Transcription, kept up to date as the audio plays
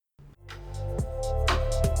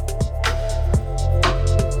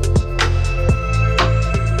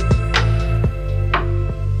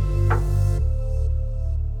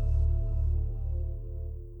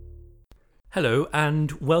Hello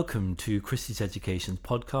and welcome to Christie's Education's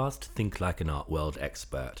podcast, Think Like an Art World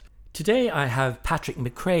Expert. Today I have Patrick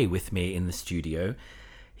McRae with me in the studio.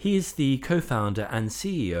 He is the co-founder and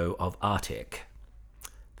CEO of Arctic.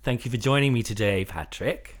 Thank you for joining me today,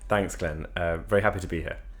 Patrick. Thanks, Glenn. Very happy to be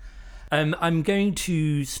here. I'm going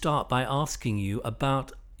to start by asking you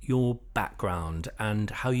about your background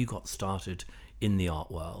and how you got started in the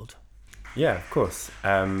art world. Yeah, of course.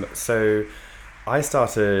 So I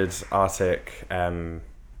started Arctic 10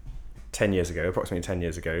 years ago, approximately 10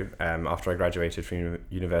 years ago, after I graduated from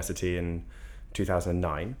university in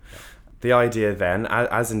 2009. Yeah. The idea then,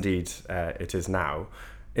 as indeed it is now,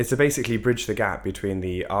 is to basically bridge the gap between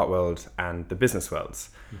the art world and the business worlds.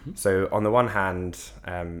 Mm-hmm. So on the one hand,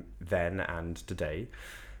 then and today,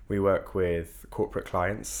 we work with corporate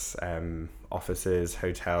clients, offices,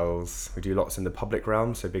 hotels. We do lots in the public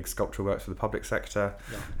realm, so big sculptural works for the public sector,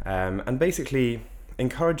 and basically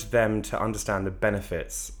encourage them to understand the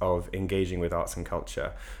benefits of engaging with arts and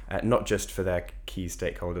culture, not just for their key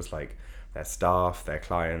stakeholders like their staff, their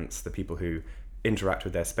clients, the people who interact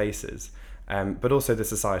with their spaces, but also the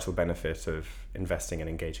societal benefit of investing and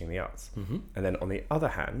engaging in the arts. Mm-hmm. And then on the other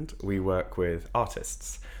hand, we work with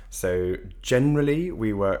artists. So generally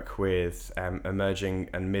we work with emerging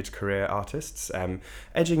and mid-career artists,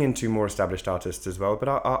 edging into more established artists as well. But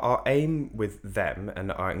our aim with them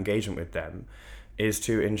and our engagement with them is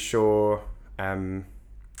to ensure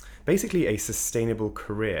basically a sustainable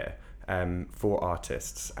career for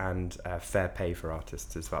artists and fair pay for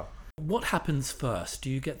artists as well. What happens first? Do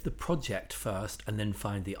you get the project first and then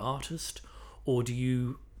find the artist, or do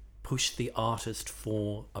you push the artist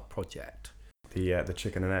for a project? The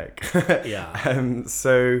chicken and egg. Yeah.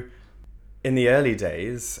 So in the early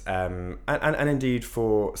days, and indeed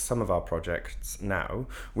for some of our projects now,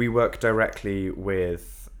 we work directly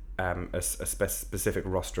with a specific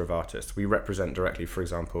roster of artists. We represent directly, for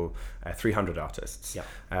example, 300 artists.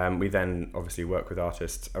 Yeah. We then obviously work with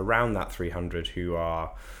artists around that 300 who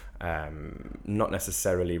are not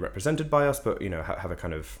necessarily represented by us, but have a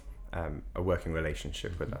kind of a working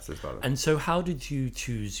relationship with us as well. And so how did you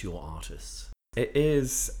choose your artists? It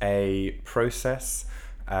is a process.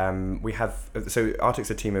 So Arctic's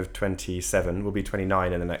a team of 27, we'll be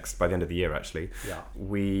 29 by the end of the year actually. Yeah.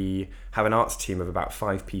 We have an arts team of about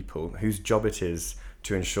 5 people whose job it is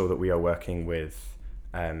to ensure that we are working with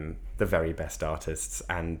the very best artists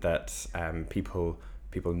and that people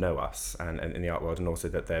know us and in the art world, and also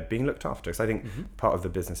that they're being looked after. So I think part of the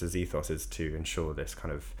business's ethos is to ensure this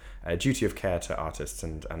kind of duty of care to artists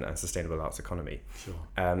and sustainable arts economy.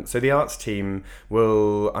 Sure. So the arts team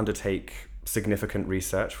will undertake significant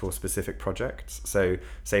research for specific projects. So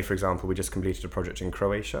say, for example, we just completed a project in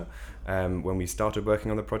Croatia. When we started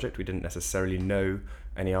working on the project, we didn't necessarily know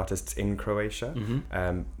any artists in Croatia.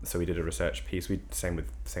 Mm-hmm. So we did a research piece. Same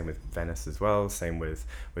with Venice as well.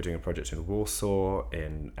 We're doing a project in Warsaw,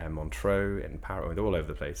 in Montreux, in Paris, all over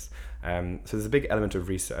the place. So there's a big element of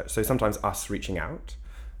research. So sometimes us reaching out,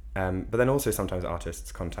 but then also sometimes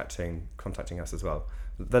artists contacting us as well.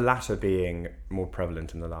 The latter being more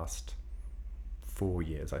prevalent in the last 4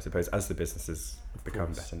 years, I suppose, as the business has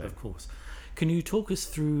become better known. Of course. Can you talk us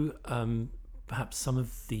through perhaps some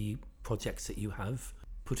of the projects that you have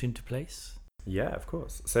put into place? Yeah, of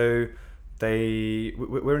course. So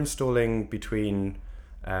we're installing between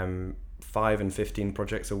 5 and 15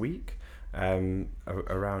 projects a week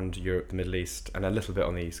around Europe, the Middle East, and a little bit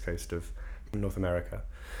on the east coast of North America.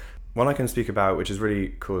 One I can speak about, which is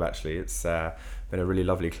really cool actually, it's been a really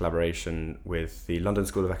lovely collaboration with the London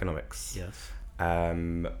School of Economics. Yes.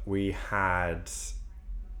 We had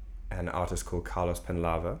an artist called Carlos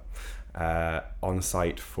Penlava on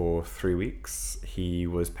site for 3 weeks. He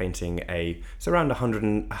was painting it's around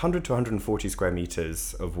 100 to 140 square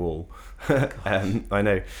meters of wall. I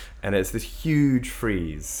know. And it's this huge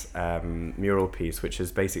frieze mural piece, which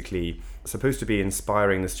is basically supposed to be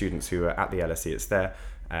inspiring the students who are at the LSE. It's their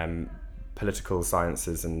political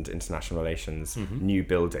sciences and international relations new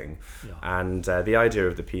building. Yeah. And the idea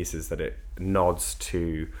of the piece is that it nods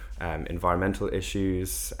to environmental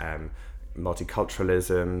issues,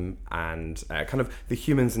 multiculturalism, and kind of the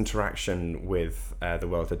human's interaction with the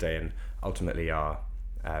world today, and ultimately our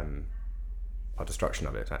destruction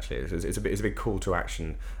of it. Actually, it's a big call to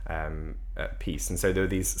action piece. And so there are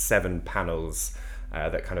these 7 panels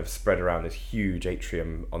that kind of spread around this huge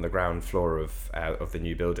atrium on the ground floor of the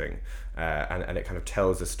new building, and it kind of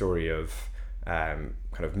tells a story of kind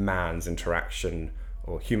of man's interaction,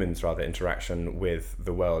 or humans rather, interaction with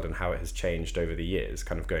the world and how it has changed over the years,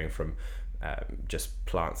 kind of going from just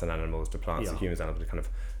plants and animals to plants and humans and animals. Kind of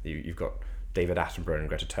you've got David Attenborough and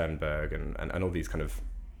Greta Thunberg and all these kind of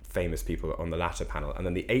famous people on the latter panel, and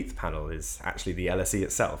then the 8th panel is actually the LSE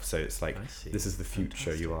itself. So it's like, this is the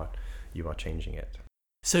future. Fantastic. You are changing it.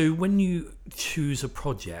 So when you choose a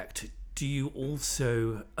project, do you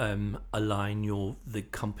also align the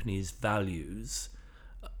company's values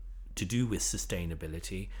to do with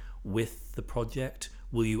sustainability with the project?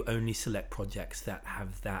 Will you only select projects that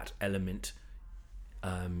have that element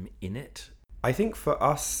in it? I think for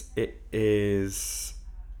us, it is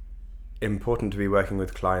important to be working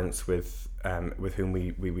with clients with whom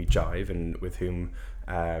we jive and with whom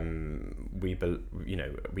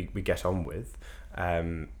we get on with.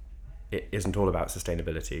 It isn't all about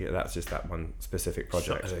sustainability. That's just that one specific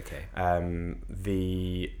project. Sure, okay.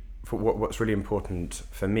 What's really important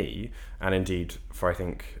for me, and indeed for I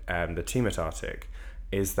think the team at Arctic,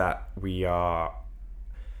 is that we are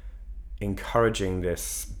encouraging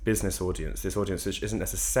this business audience, which isn't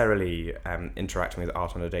necessarily interacting with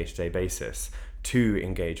art on a day-to-day basis, to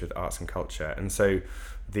engage with arts and culture. And so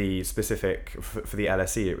the specific, for the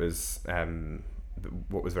LSE, it was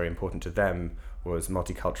what was very important to them was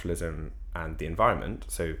multiculturalism and the environment.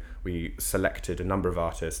 So we selected a number of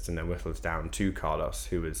artists and then whittled down to Carlos,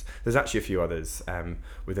 there's actually a few others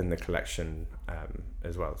within the collection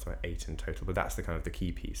as well, so 8 in total, but that's the kind of the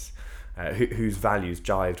key piece, whose values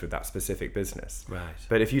jived with that specific business. Right.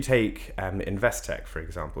 But if you take Investec, for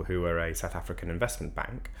example, who are a South African investment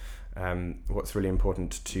bank, what's really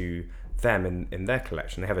important to them in their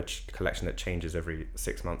collection, they have a collection that changes every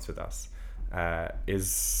 6 months with us,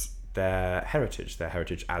 is their heritage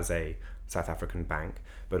as a South African bank,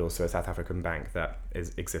 but also a South African bank that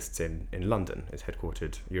exists in London, is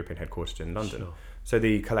European headquartered in London. Sure. So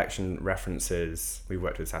the collection references, we've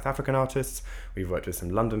worked with South African artists, we've worked with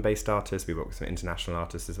some London-based artists, we've worked with some international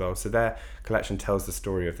artists as well. So their collection tells the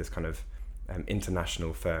story of this kind of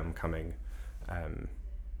international firm coming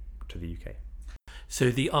to the UK. So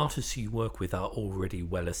the artists you work with are already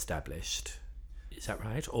well established, is that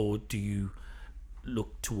right? Or do you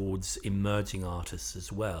look towards emerging artists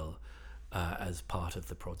as well as part of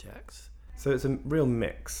the projects? So it's a real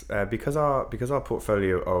mix because our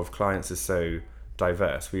portfolio of clients is so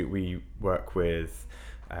diverse. We work with,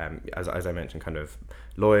 as I mentioned, kind of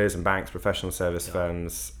lawyers and banks, professional service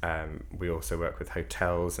firms. We also work with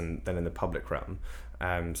hotels and then in the public realm,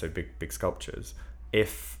 so big sculptures.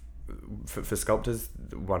 If for sculptors,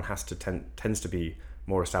 one tends to be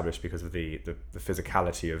more established because of the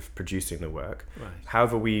physicality of producing the work. Right.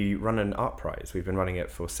 However, we run an art prize. We've been running it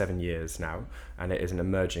for 7 years now, and it is an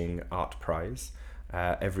emerging art prize.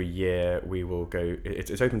 Every year we will go,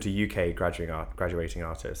 it's open to UK graduating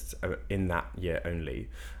artists in that year only.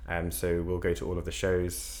 So we'll go to all of the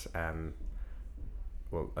shows,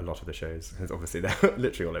 well, a lot of the shows, because obviously they're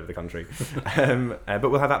literally all over the country. But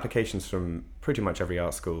we'll have applications from pretty much every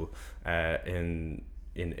art school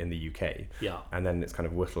in the UK. Yeah. And then it's kind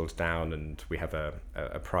of whittled down, and we have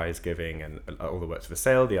a prize giving, and all the works for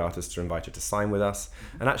sale. The artists are invited to sign with us.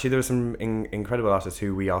 And actually there are some incredible artists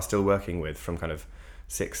who we are still working with from kind of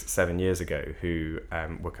 6-7 years ago who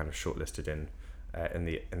were kind of shortlisted in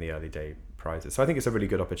the early day prizes. So I think it's a really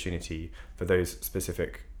good opportunity for those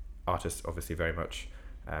specific artists, obviously very much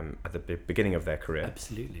at the beginning of their career.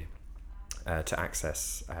 Absolutely. To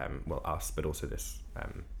access us, but also this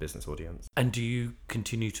business audience. And do you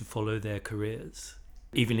continue to follow their careers,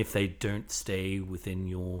 even if they don't stay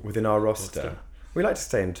within our roster? We like to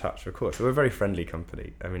stay in touch, of course. We're a very friendly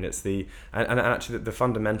company. I mean, it's and actually the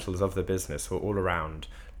fundamentals of the business were all around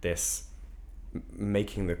this,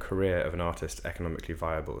 making the career of an artist economically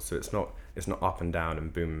viable. So it's not up and down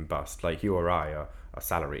and boom and bust like you or I are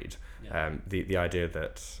salaried. Yeah. The idea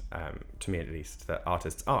that, to me at least, that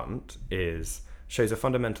artists aren't shows a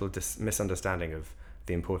fundamental misunderstanding of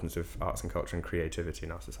the importance of arts and culture and creativity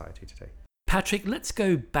in our society today. Patrick, let's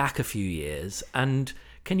go back a few years, and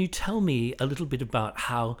can you tell me a little bit about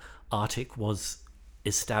how Arctic was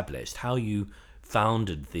established, how you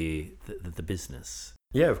founded the business?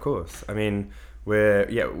 Yeah, of course. I mean,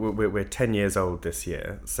 we're 10 years old this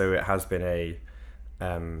year, so it has been a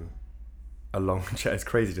long. It's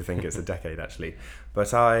crazy to think it's a decade actually.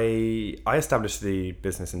 But I established the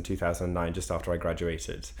business in 2009, just after I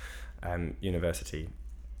graduated university.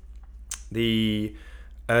 The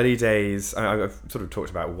early days, I've sort of talked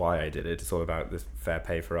about why I did it. It's all about the fair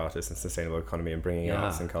pay for artists and sustainable economy and bringing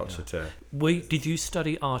arts and culture to... Did you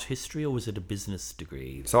study art history, or was it a business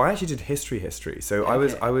degree? So I actually did history. So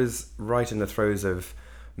okay. I was right in the throes of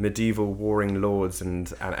medieval warring lords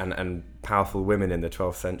and powerful women in the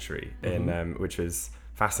 12th century, which was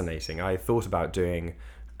fascinating. I thought about doing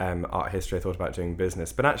art history, I thought about doing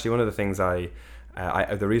business, but actually one of the things the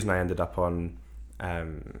reason I ended up on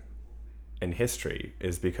in history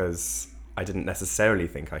is because I didn't necessarily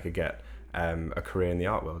think I could get a career in the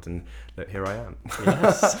art world, and look, here I am.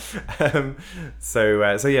 Yes.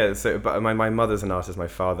 But my mother's an artist. My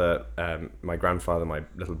father, my grandfather, my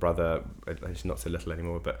little brother, he's not so little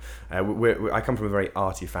anymore, but I come from a very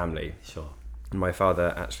arty family. Sure. And my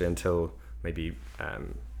father, actually, until maybe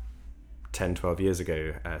 10, 12 years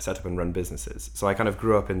ago, set up and run businesses. So I kind of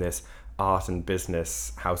grew up in this art and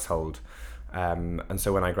business household. And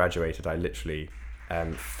so when I graduated, I literally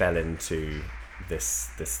fell into this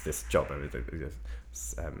job. I'm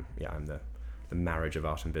the marriage of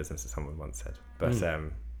art and business, as someone once said, but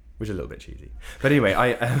which is a little bit cheesy. But anyway,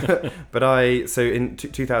 so in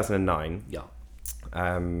 2009,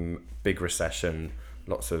 big recession,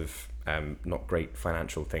 lots of not great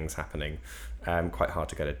financial things happening, quite hard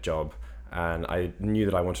to get a job, and I knew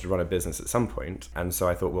that I wanted to run a business at some point, and so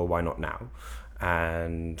I thought, well, why not now?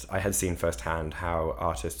 And I had seen firsthand how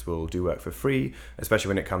artists will do work for free, especially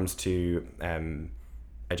when it comes to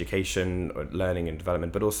education or learning and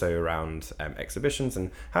development, but also around exhibitions, and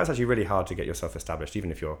how it's actually really hard to get yourself established, even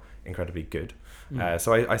if you're incredibly good.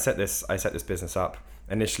 So I set this business up.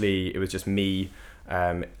 Initially, it was just me.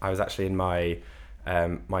 I was actually in my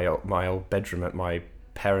old bedroom at my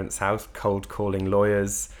parents' house, cold calling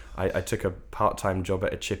lawyers. I took a part-time job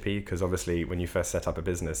at a chippy, because obviously when you first set up a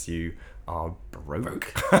business, you are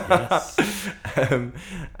broke. Yes. And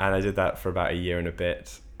I did that for about a year and a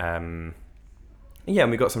bit. And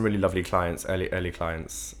we got some really lovely clients, early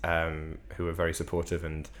clients, who were very supportive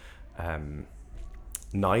and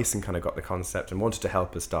nice, and kind of got the concept and wanted to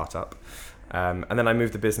help us start up. And then I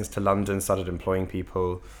moved the business to London, started employing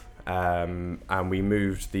people. And we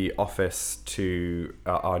moved the office to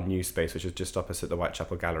our new space, which is just opposite the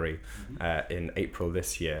Whitechapel Gallery, in April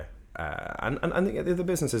this year. And I think the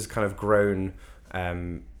business has kind of grown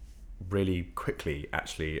really quickly,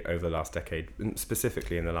 actually, over the last decade,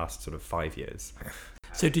 specifically in the last sort of 5 years.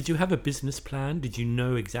 So did you have a business plan? Did you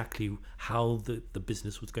know exactly how the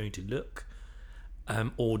business was going to look?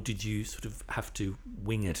 Or did you sort of have to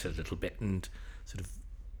wing it a little bit and sort of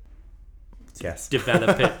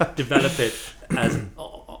develop it as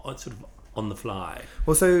sort of on the fly?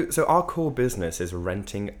 Well, so our core business is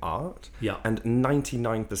renting art, and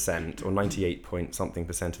 99% or 98 point something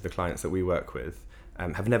percent of the clients that we work with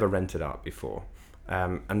have never rented art before,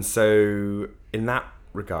 and so in that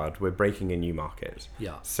regard, we're breaking a new market.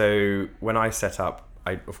 So when I set up,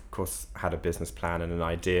 I of course had a business plan and an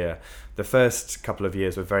idea. The first couple of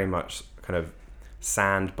years were very much kind of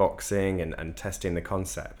sandboxing and testing the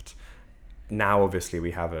concept. Now, obviously,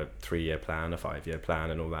 we have a 3-year plan, a 5-year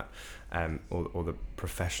plan, and all that, all the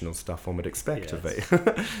professional stuff one would expect of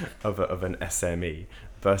an SME.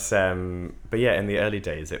 But yeah, in the early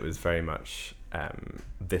days, it was very much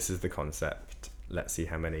this is the concept. Let's see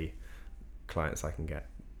how many clients I can get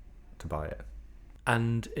to buy it.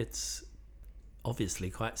 And it's obviously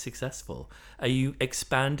quite successful. Are you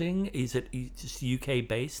expanding? Is it just UK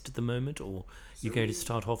based at the moment, or are you going to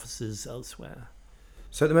start offices elsewhere?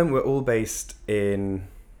 So at the moment, we're all based in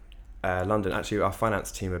London. Actually, our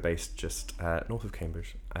finance team are based just north of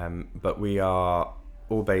Cambridge. But we are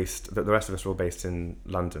all based, the rest of us are all based in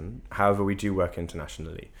London. However, we do work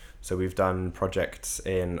internationally. So we've done projects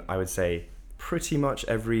in, I would say, pretty much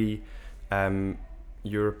every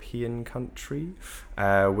European country.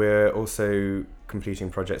 We're also completing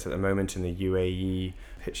projects at the moment in the UAE,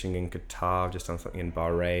 pitching in Qatar. I've just done something in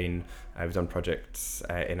Bahrain. We've done projects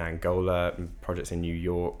in Angola, projects in New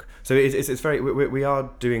York. So it's very, we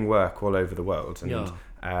are doing work all over the world,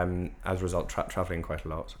 and as a result, traveling quite a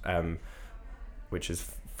lot, which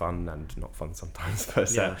is fun and not fun sometimes.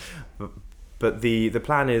 But the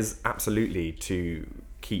plan is absolutely to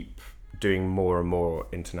keep doing more and more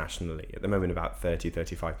internationally. At the moment, about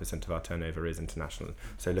 35% of our turnover is international.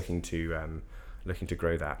 So looking to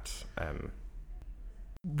grow that.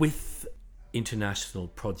 With international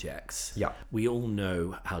projects, we all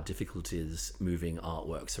know how difficult it is moving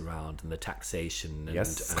artworks around, and the taxation and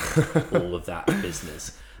all of that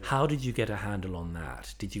business. How did you get a handle on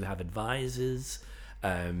that? Did you have advisors?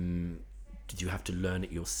 Did you have to learn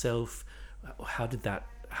it yourself? How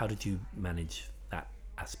did you manage that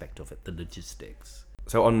aspect of it, the logistics?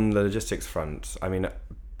 So on the logistics front, I mean,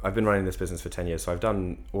 I've been running this business for 10 years, so I've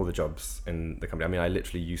done all the jobs in the company. I mean, I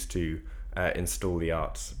literally used to install the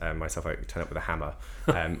art myself. I turn up with a hammer.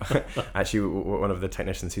 Actually, one of the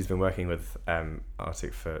technicians who's been working with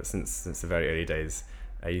Arctic since the very early days,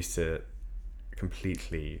 I used to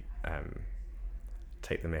completely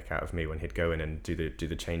take the mick out of me when he'd go in and do the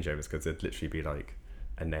changeovers, because there'd literally be like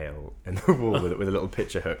a nail in the wall with a little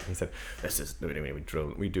picture hook. And he said,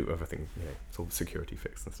 we do everything, it's all security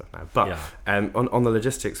fixed and stuff now. But on the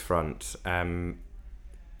logistics front,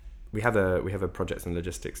 we have a projects and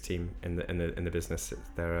logistics team in the business.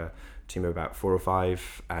 They're a team of about 4 or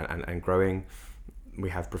 5 and growing. We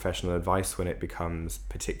have professional advice when it becomes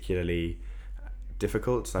particularly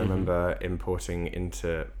difficult. So I remember importing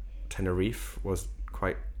into Tenerife was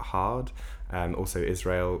quite hard. Also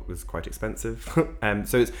Israel was quite expensive.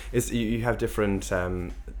 So it's you have different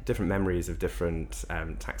memories of different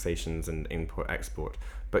taxations and import export.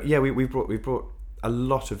 But yeah, we brought a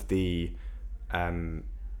lot of the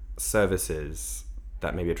services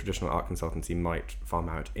that maybe a traditional art consultancy might farm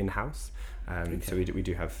out in-house. So we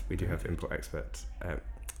do have import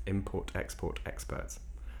export experts.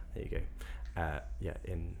 There you go.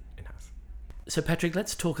 In-house. So Patrick,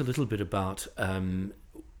 let's talk a little bit about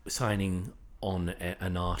signing on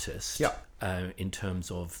an artist in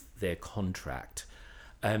terms of their contract.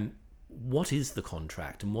 What is the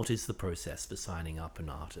contract and what is the process for signing up an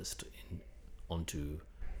artist onto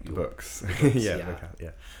the books? Yeah.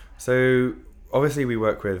 So obviously we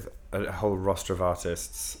work with a whole roster of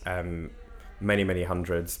artists, many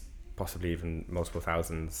hundreds, possibly even multiple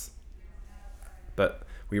thousands, but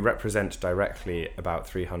we represent directly about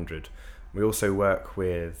 300. We also work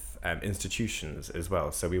with institutions as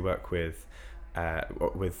well. So we work with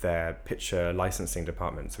their picture licensing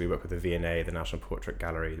department. So we work with the V&A, the National Portrait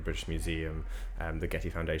Gallery, the British Museum, the Getty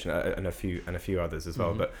Foundation, and a few others as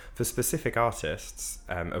well. But for specific artists,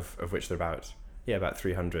 of which there are about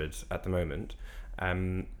 300 at the moment,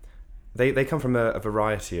 they come from a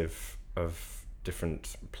variety of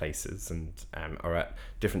different places and are at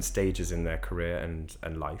different stages in their career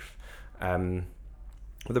and life.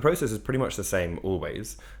 But the process is pretty much the same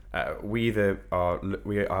always. We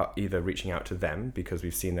are either reaching out to them because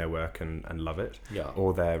we've seen their work and love it,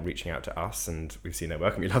 or they're reaching out to us and we've seen their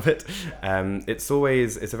work and we love it. It's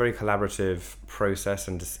a very collaborative process,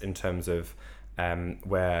 and just in terms of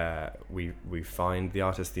where we find the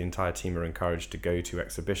artist, the entire team are encouraged to go to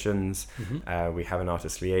exhibitions. We have an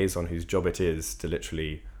artist liaison whose job it is to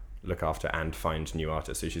literally look after and find new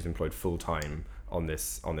artists. So she's employed full time on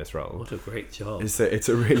this role. What a great job. It's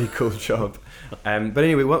a really cool job. But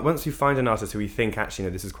anyway, once we find an artist who we think actually,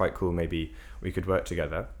 this is quite cool, maybe we could work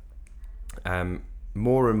together,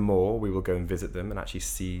 more and more we will go and visit them and actually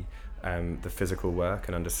see the physical work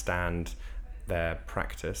and understand their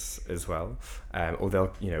practice as well. Or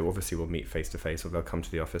they'll, obviously we'll meet face to face, or they'll come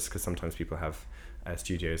to the office, because sometimes people have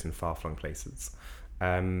studios in far-flung places.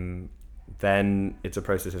 Then it's a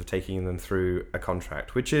process of taking them through a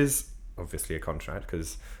contract, which is obviously a contract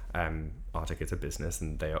because Arctic is a business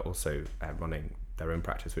and they are also running their own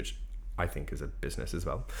practice, which I think is a business as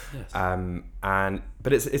well. Yes.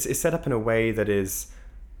 But it's set up in a way that is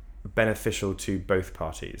beneficial to both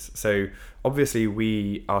parties. So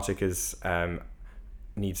obviously Arctic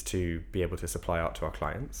needs to be able to supply art to our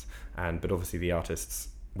clients, but obviously the artists,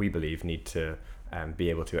 we believe, need to be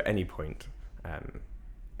able to at any point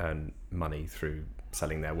earn money through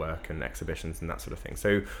selling their work and exhibitions and that sort of thing.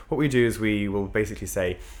 So what we do is we will basically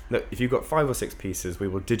say, look, if you've got 5 or 6 pieces, we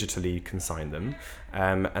will digitally consign them,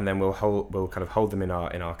 and then we'll kind of hold them in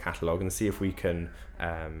our catalogue and see if we can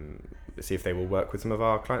see if they will work with some of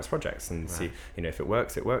our clients' projects, and see, if it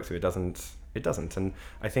works, it works. If it doesn't, it doesn't. And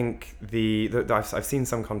I think I've seen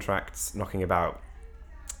some contracts knocking about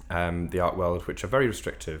the art world which are very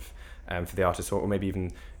restrictive for the artist, or maybe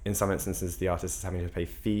even in some instances the artist is having to pay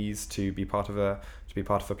fees to be part of a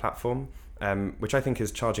platform, which I think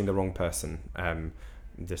is charging the wrong person.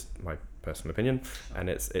 Just my personal opinion, and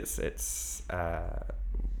it's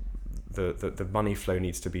the money flow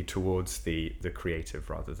needs to be towards the creative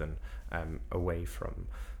rather than away from.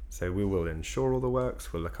 So we will insure all the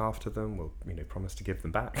works, we'll look after them, we'll promise to give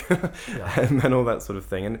them back, and all that sort of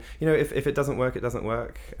thing. And if it doesn't work, it doesn't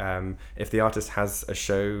work. If the artist has a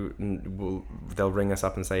show, they'll ring us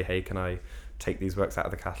up and say, hey, can I take these works out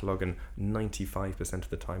of the catalogue? And 95% of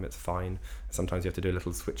the time it's fine. Sometimes you have to do a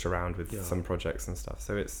little switch around with some projects and stuff.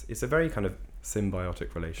 So it's a very kind of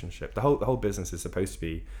symbiotic relationship. The whole business is supposed to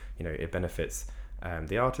be, it benefits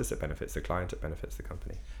the artist, it benefits the client, it benefits the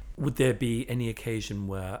company. Would there be any occasion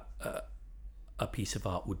where a piece of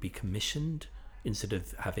art would be commissioned instead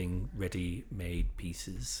of having ready-made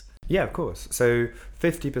pieces? Yeah, of course. So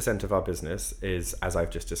 50% of our business is, as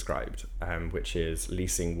I've just described, which is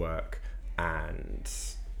leasing work and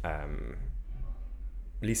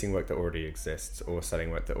leasing work that already exists or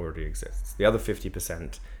selling work that already exists. The other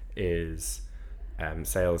 50% is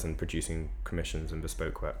sales and producing commissions and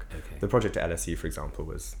bespoke work. Okay. The project at LSE, for example,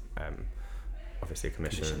 was obviously a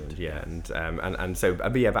commission. Commissioned, And so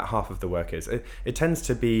but yeah, about half of the work is it tends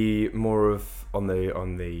to be more of on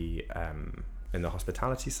the in the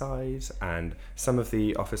hospitality side, and some of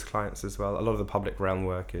the office clients as well. A lot of the public realm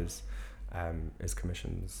work is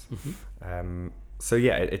commissions. So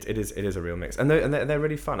yeah, it is a real mix, and they're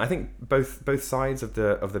really fun. I think both sides of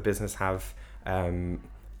the business have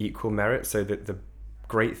equal merit. So that the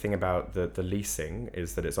great thing about the leasing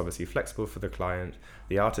is that it's obviously flexible for the client.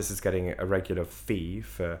 The artist is getting a regular fee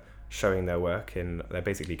for showing their work, and they're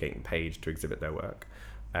basically getting paid to exhibit their work.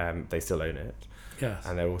 They still own it. Yes.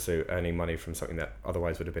 And they're also earning money from something that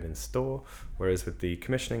otherwise would have been in store. Whereas with the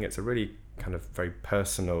commissioning, it's a really kind of very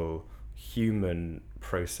personal, human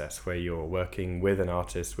process where you're working with an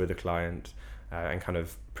artist, with a client, and kind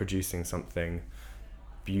of producing something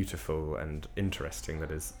beautiful and interesting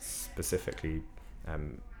that is specifically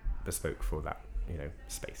bespoke for that,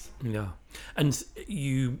 space. Yeah. And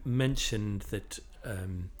you mentioned that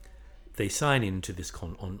they sign into this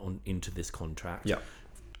into this contract. Yeah.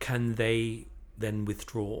 Can they then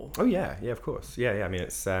withdraw? Oh yeah, of course. Yeah. I mean,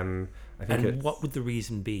 it's. I think. And what would the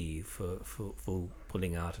reason be for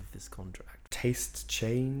pulling out of this contract? Tastes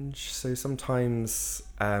change. So sometimes,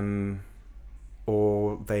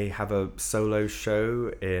 or they have a solo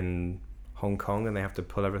show in Hong Kong and they have to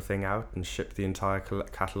pull everything out and ship the entire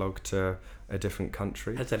catalogue to a different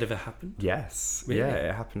country. Has that ever happened? Yes. Really? Yeah,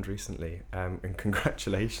 it happened recently. And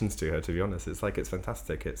congratulations to her, to be honest. It's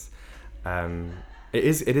fantastic.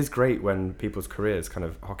 It is great when people's careers kind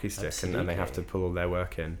of hockey stick and they have to pull all their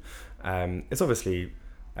work in. It's obviously,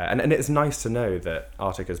 and it's nice to know that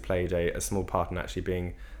Arctic has played a small part in actually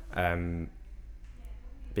being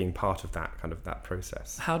part of that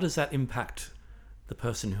process. How does that impact the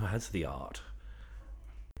person who has the art?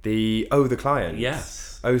 The client.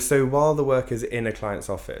 Yes. So while the work is in a client's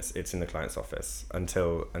office, it's in the client's office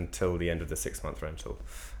until the end of the 6-month rental.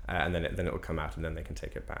 And then it will come out, and then they can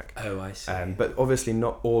take it back. Oh, I see. But obviously,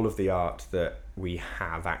 not all of the art that we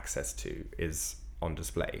have access to is on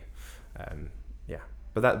display.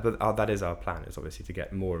 But that is our plan. Is obviously to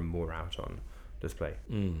get more and more out on display.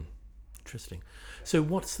 Interesting. So,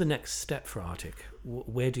 what's the next step for Arctic?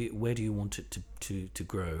 Where do you want it to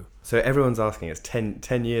grow? So everyone's asking us.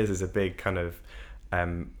 10 years is a big kind of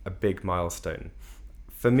a big milestone.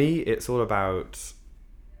 For me, it's all about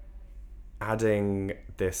adding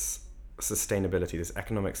this sustainability, this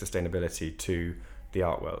economic sustainability to the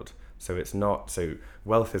art world. So it's not,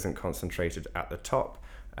 wealth isn't concentrated at the top,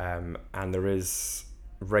 and there is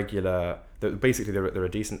basically there are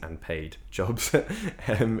decent and paid jobs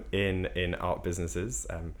in art businesses.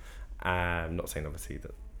 I'm not saying obviously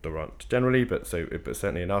that there aren't generally, but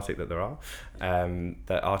certainly in Arctic that there are,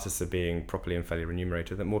 that artists are being properly and fairly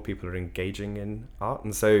remunerated, that more people are engaging in art.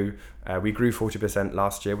 And so we grew 40%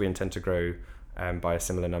 last year. We intend to grow by a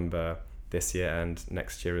similar number this year and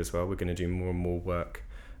next year as well. We're going to do more and more work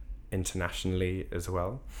internationally as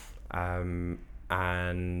well.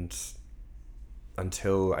 And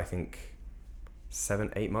until I think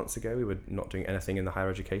 7-8 months ago, we were not doing anything in the higher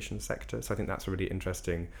education sector. So I think that's a really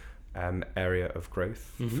interesting area of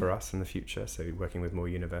growth for us in the future. So working with more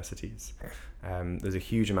universities. There's a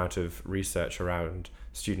huge amount of research around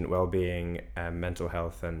student well-being, mental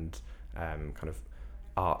health, and kind of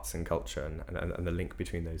arts and culture, and the link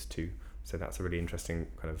between those two. So that's a really interesting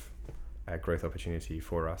kind of growth opportunity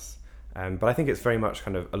for us. But I think it's very much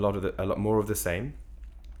kind of a lot more of the same,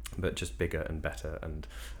 but just bigger and better and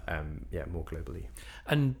more globally.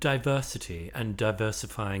 And diversity and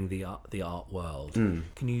diversifying the art world.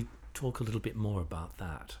 Can you talk a little bit more about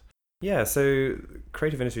that? Yeah, so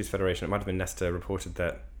Creative Industries Federation, it might have been Nesta, reported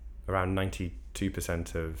that around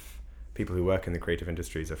 92% of people who work in the creative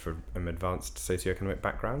industries are from advanced socioeconomic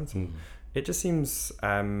backgrounds, and it just seems it's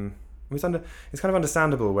kind of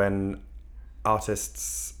understandable when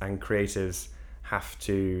artists and creatives have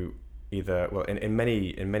to either, well, in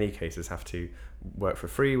many cases, have to work for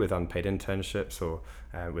free with unpaid internships, or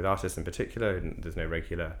with artists in particular, there's no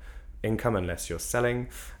regular income unless you're selling.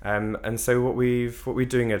 And so what we're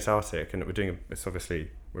doing at Arctic, and it's obviously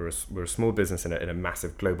we're a small business in a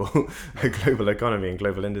massive global economy and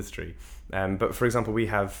global industry. But for example, we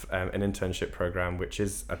have an internship program, which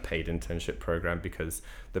is a paid internship program because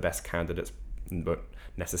the best candidates won't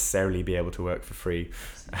necessarily be able to work for free.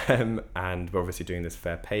 And we're obviously doing this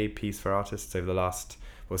fair pay piece for artists over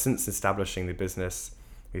since establishing the business.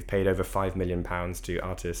 We've paid over £5 million to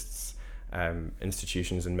artists,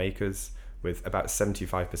 institutions and makers, with about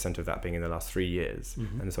 75% of that being in the last 3 years.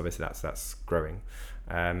 And so obviously that's growing.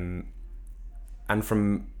 And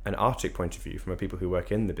from an Arctic point of view, from a people who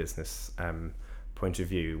work in the business point of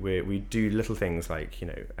view, we do little things like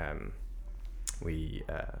We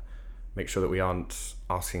make sure that we aren't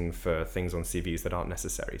asking for things on CVs that aren't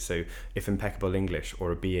necessary. So if impeccable English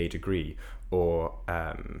or a BA degree or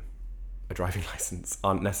a driving license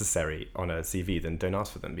aren't necessary on a CV, then don't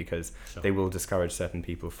ask for them, because they will discourage certain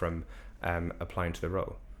people from applying to the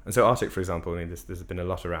role. And so Arctic, for example, I mean, there's been a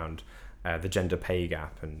lot around the gender pay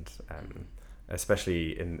gap, and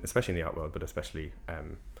especially in the art world, but especially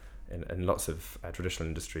in lots of traditional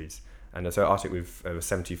industries. And so Arctic, we've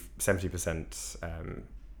 70%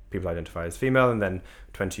 people identify as female, and then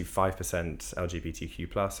 25%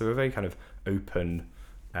 LGBTQ+. So we're a very kind of open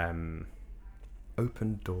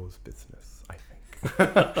doors business, I think.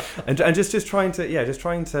 and just trying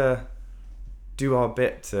to do our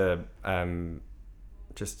bit to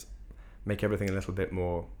just make everything a little bit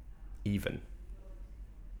more even.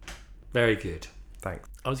 Very good. Thanks.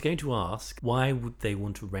 I was going to ask, why would they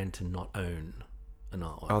want to rent and not own an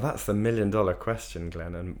artwork? Oh, that's the $1 million question,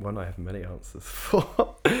 Glenn, and one I have many answers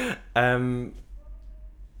for.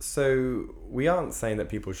 So we aren't saying that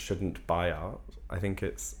people shouldn't buy art. I think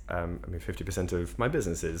it's 50% of my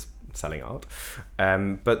business is selling art,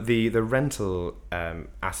 but the rental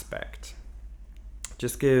aspect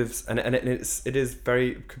just gives, and it is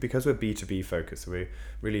very, because we're B2B focused, we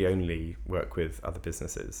really only work with other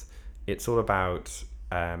businesses. It's all about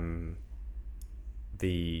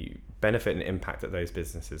the benefit and impact that those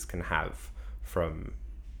businesses can have from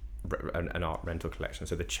an art rental collection.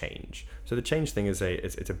 So the change thing is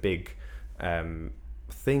it's a big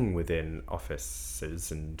thing within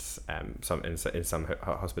offices and in some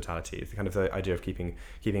hospitality. It's kind of the idea of keeping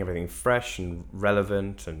everything fresh and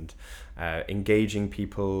relevant, and engaging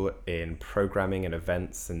people in programming and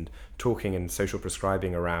events, and talking and social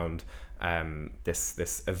prescribing around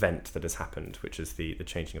this event that has happened, which is the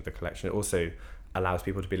changing of the collection. It also allows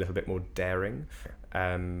people to be a little bit more daring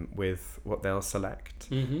with what they'll select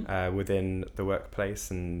within the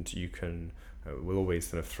workplace, and you can we'll always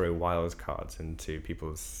sort of throw wild cards into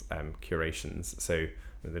people's curations, so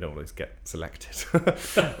they don't always get selected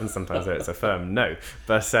and sometimes it's a firm no,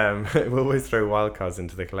 but we'll always throw wild cards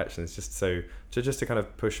into the collections just to kind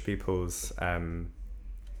of push people's kind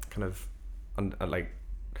of like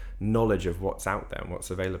knowledge of what's out there and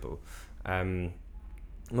what's available. And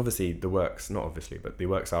obviously the works are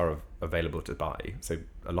available to buy, so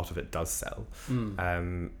a lot of it does sell.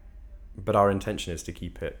 But our intention is to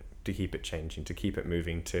keep it changing, to keep it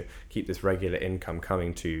moving, to keep this regular income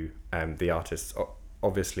coming to the artists.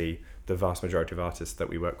 Obviously, the vast majority of artists that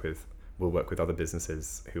we work with will work with other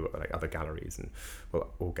businesses who are like other galleries and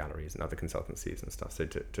all galleries and other consultancies and stuff. So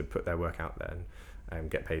to put their work out there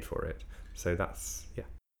and get paid for it. So that's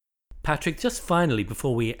Patrick, just finally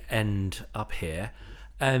before we end up here,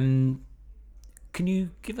 can you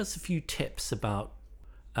give us a few tips about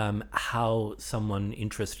how someone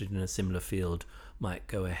interested in a similar field might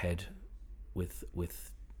go ahead with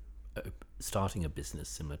starting a business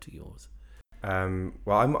similar to yours?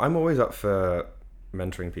 Well, I'm always up for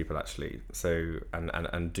mentoring people, actually. So and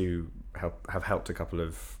have helped a couple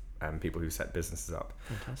of people who set businesses up.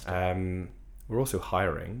 Fantastic. We're also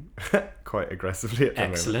hiring quite aggressively at the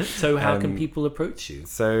moment. Excellent. So how can people approach you?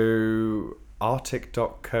 So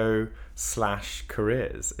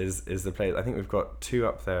arctic.co/careers is the place. I think we've got 2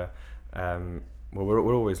 up there. Well,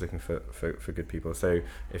 we're always looking for good people. So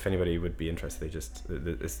if anybody would be interested, it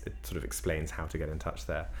sort of explains how to get in touch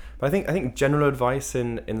there. But I think general advice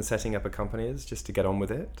in setting up a company is just to get on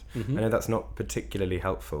with it. I know that's not particularly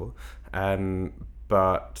helpful,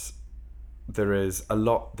 but there is a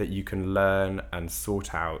lot that you can learn and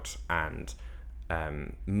sort out and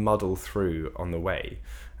muddle through on the way.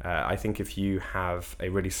 I think if you have a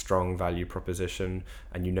really strong value proposition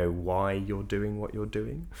and you know why you're doing what you're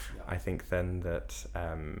doing, I think then that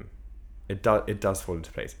it does fall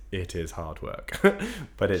into place. It is hard work,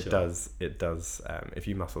 but it does. If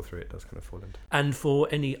you muscle through it, does kind of fall into. And for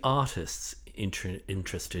any artists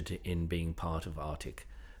interested in being part of Arctic,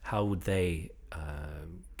 how would they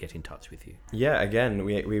get in touch with you? Yeah, again,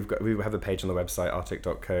 we have a page on the website,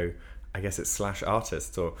 arctic.co. I guess it's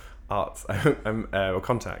 /artists or arts or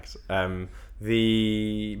contact. But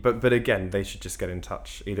again, they should just get in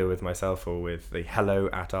touch either with myself or with the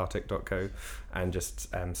hello@arctic.co and just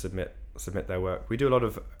submit their work. We do a lot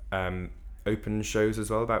of open shows as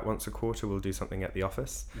well. About once a quarter, we'll do something at the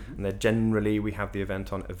office, and then generally we have the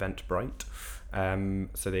event on Eventbrite,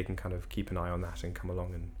 so they can kind of keep an eye on that and come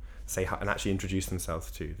along and say hi, and actually introduce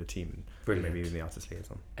themselves to the team, and maybe even the artist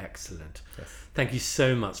liaison. Excellent. Yes. Thank you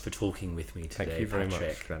so much for talking with me today. Thank you very Patrick.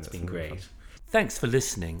 much, Glenn. It's It's been been really great. fun. Thanks for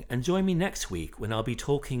listening, and join me next week when I'll be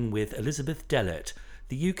talking with Elizabeth Dellett,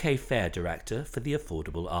 the UK Fair Director for the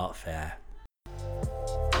Affordable Art Fair.